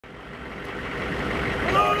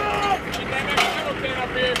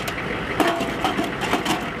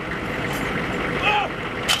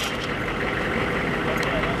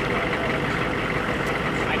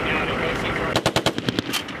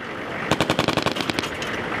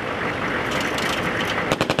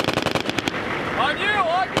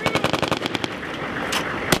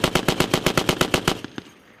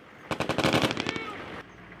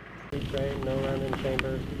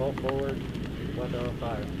on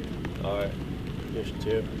fire. Alright. Mission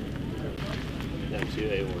 2. M2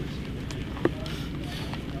 A1s.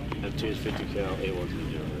 M2 is 50 cal, A1s is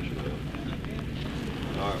 0 mission.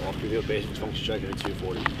 Alright, walk reveal basics function check at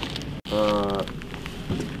 240.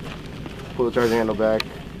 Pull the charging handle back.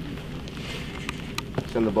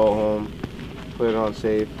 Send the bolt home. Put it on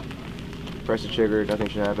safe. Press the trigger, nothing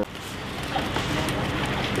should happen.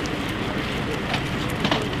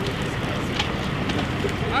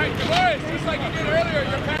 Alright, boys, just like you did earlier,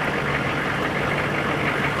 you're back.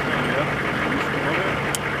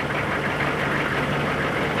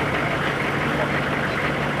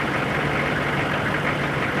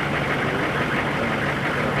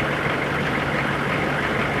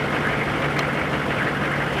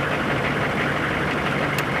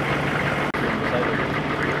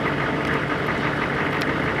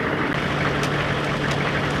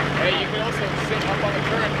 Hey, you can also sit up on the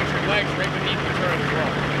turret and put your legs right beneath the turret as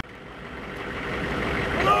well.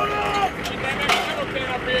 Load up! Keep that next fuel can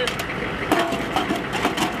up here.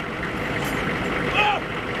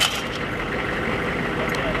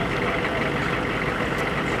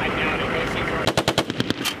 I doubt it. Those things are...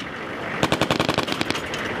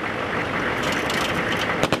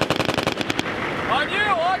 On you!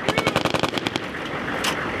 On you!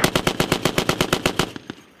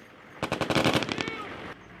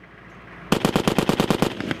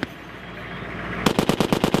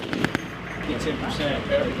 Get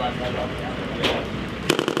 10%. Everybody hold up.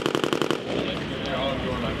 They're all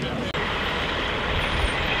going like that.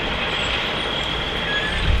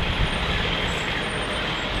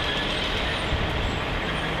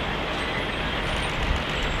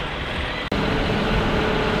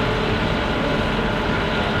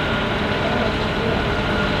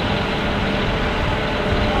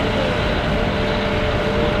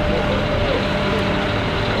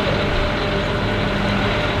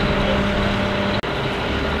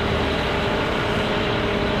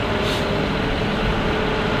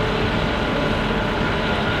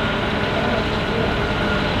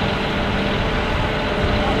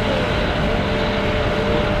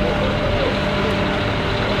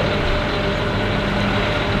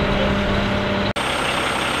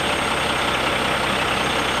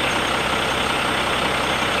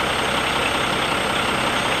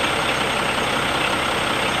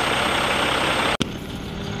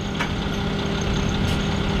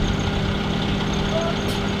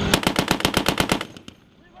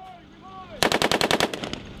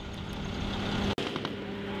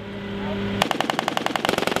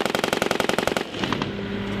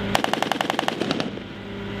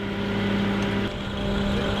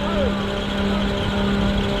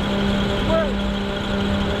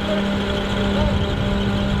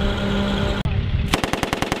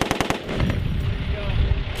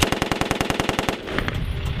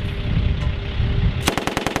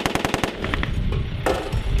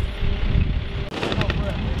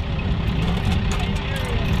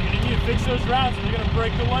 Fix those rounds and you're going to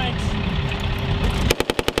break the lengths.